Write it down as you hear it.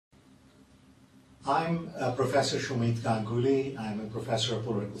I'm Professor Sumit Ganguly. I'm a professor of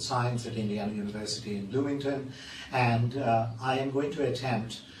political science at Indiana University in Bloomington, and I am going to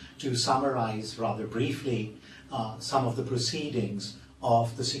attempt to summarize rather briefly some of the proceedings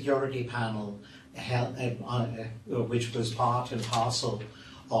of the security panel which was part and parcel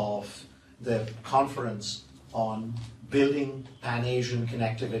of the conference on building Pan-Asian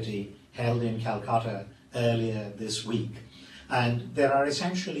connectivity held in Calcutta earlier this week. And there are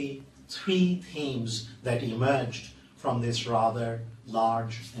essentially three themes that emerged from this rather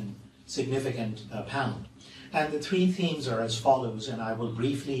large and significant panel. And the three themes are as follows, and I will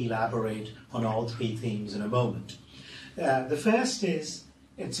briefly elaborate on all three themes in a moment. The first is,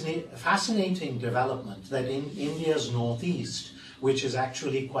 it's a fascinating development that in India's northeast, which is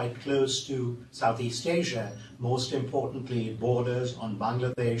actually quite close to Southeast Asia, most importantly it borders on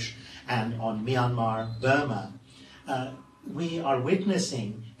Bangladesh and on Myanmar, Burma, we are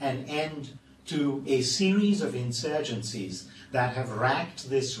witnessing an end to a series of insurgencies that have racked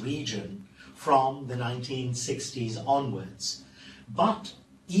this region from the 1960s onwards. But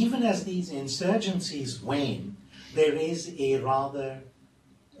even as these insurgencies wane, there is a rather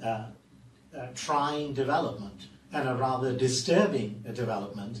trying development and a rather disturbing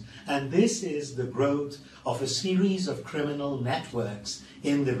development, and this is the growth of a series of criminal networks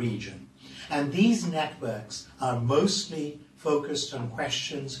in the region. And these networks are mostly focused on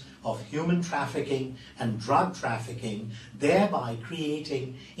questions of human trafficking and drug trafficking, thereby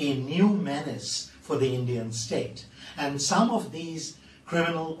creating a new menace for the Indian state. And some of these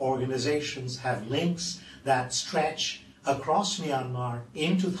criminal organizations have links that stretch across Myanmar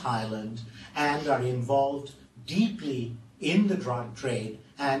into Thailand and are involved deeply in the drug trade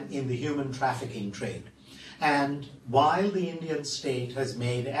and in the human trafficking trade. And while the Indian state has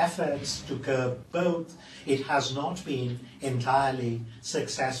made efforts to curb both, it has not been entirely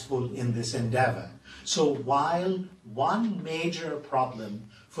successful in this endeavor. So while one major problem,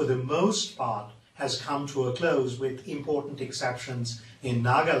 for the most part, has come to a close, with important exceptions in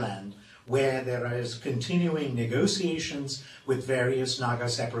Nagaland, where there is continuing negotiations with various Naga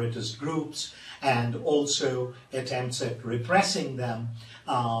separatist groups and also attempts at repressing them,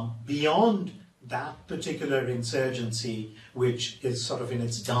 beyond that particular insurgency, which is sort of in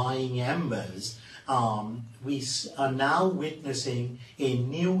its dying embers, we are now witnessing a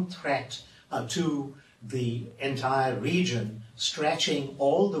new threat to the entire region, stretching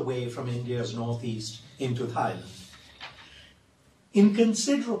all the way from India's northeast into Thailand. In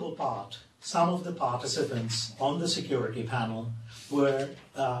considerable part, some of the participants on the security panel were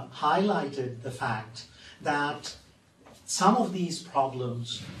highlighted the fact that some of these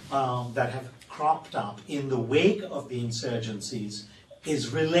problems that have cropped up in the wake of the insurgencies is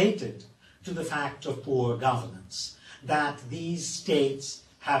related to the fact of poor governance, that these states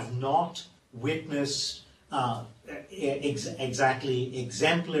have not witnessed exactly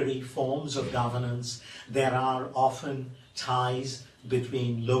exemplary forms of governance. There are often ties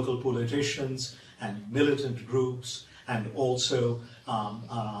between local politicians and militant groups and also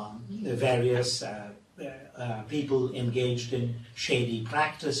various people engaged in shady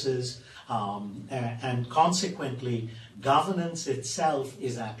practices, and consequently governance itself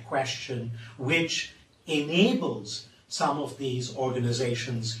is at question, which enables some of these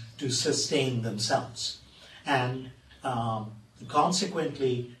organizations to sustain themselves. And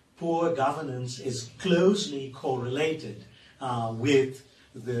consequently, poor governance is closely correlated with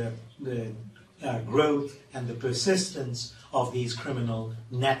the growth and the persistence of these criminal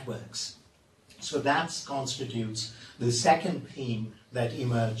networks. So that constitutes the second theme that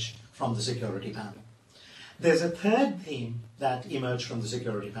emerged from the security panel. There's a third theme that emerged from the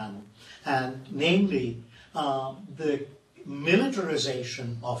security panel, and namely the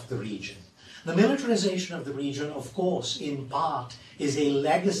militarization of the region. The militarization of the region, of course, in part, is a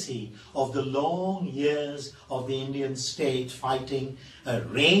legacy of the long years of the Indian state fighting a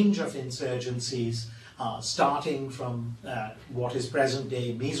range of insurgencies, starting from what is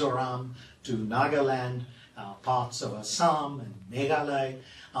present-day Mizoram to Nagaland, parts of Assam and Meghalaya.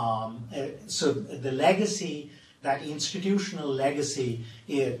 So the legacy, that institutional legacy,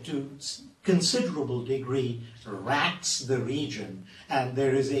 to considerable degree racks the region, and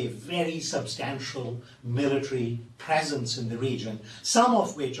there is a very substantial military presence in the region, some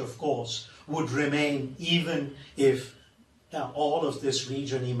of which, of course, would remain even if all of this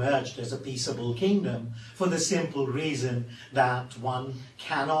region emerged as a peaceable kingdom, for the simple reason that one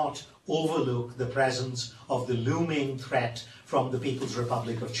cannot overlook the presence of the looming threat from the People's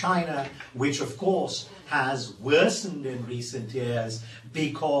Republic of China, which of course has worsened in recent years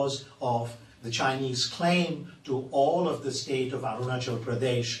because of the Chinese claim to all of the state of Arunachal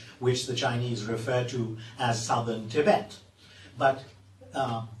Pradesh, which the Chinese refer to as southern Tibet. But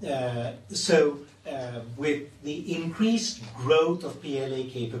with the increased growth of PLA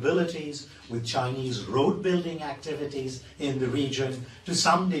capabilities, with Chinese road building activities in the region, to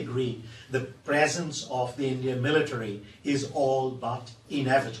some degree, the presence of the Indian military is all but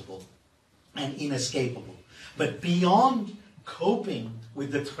inevitable and inescapable. But beyond coping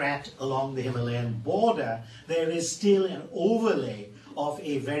with the threat along the Himalayan border, there is still an overlay of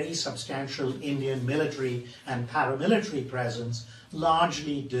a very substantial Indian military and paramilitary presence,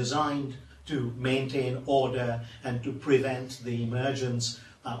 largely designed to maintain order and to prevent the emergence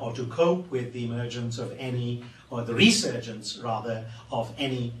or to cope with the emergence of any, or the resurgence rather, of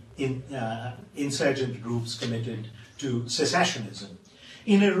any insurgent groups committed to secessionism.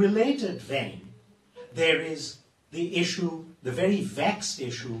 In a related vein, there is the issue, the very vexed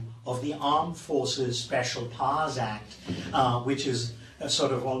issue of the Armed Forces Special Powers Act, which is a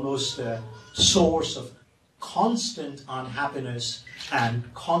sort of almost a source of constant unhappiness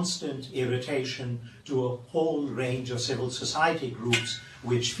and constant irritation to a whole range of civil society groups,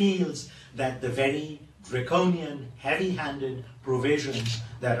 which feels that the very draconian, heavy-handed provisions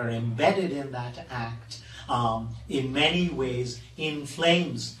that are embedded in that act in many ways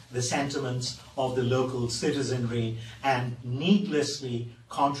inflames the sentiments of the local citizenry and needlessly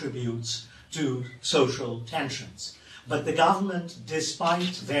contributes to social tensions. But the government,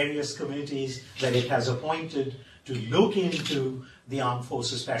 despite various committees that it has appointed to look into the Armed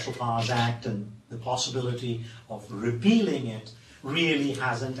Forces Special Powers Act and the possibility of repealing it, really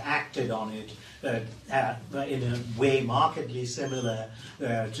hasn't acted on it in a way markedly similar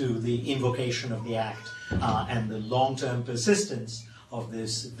to the invocation of the Act and the long-term persistence of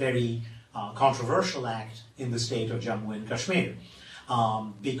this very controversial act in the state of Jammu and Kashmir,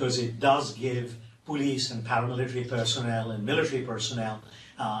 because it does give police and paramilitary personnel and military personnel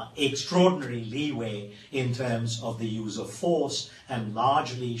extraordinary leeway in terms of the use of force and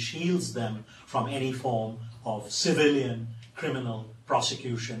largely shields them from any form of civilian criminal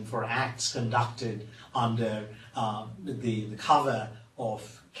prosecution for acts conducted under the cover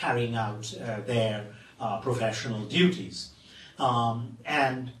of carrying out their professional duties.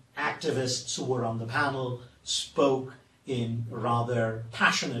 And activists who were on the panel spoke in rather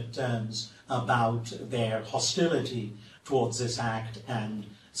passionate terms about their hostility towards this act and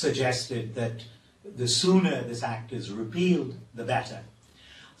suggested that the sooner this act is repealed, the better.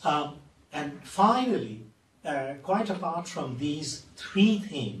 And finally, quite apart from these three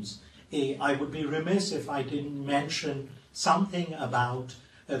themes, I would be remiss if I didn't mention something about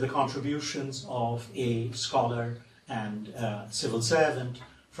the contributions of a scholar and civil servant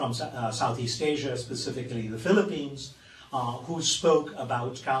from Southeast Asia, specifically the Philippines, who spoke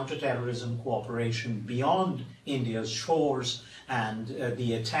about counterterrorism cooperation beyond India's shores and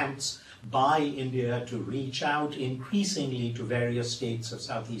the attempts by India to reach out increasingly to various states of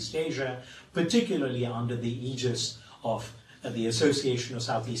Southeast Asia, particularly under the aegis of the Association of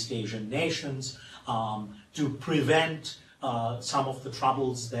Southeast Asian Nations, to prevent some of the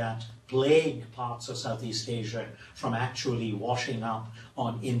troubles that plague parts of Southeast Asia from actually washing up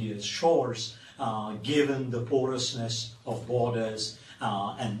on India's shores, given the porousness of borders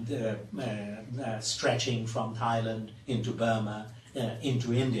and stretching from Thailand into Burma,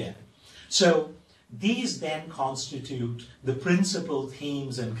 into India. So these then constitute the principal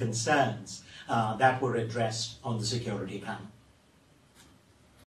themes and concerns that were addressed on the security panel.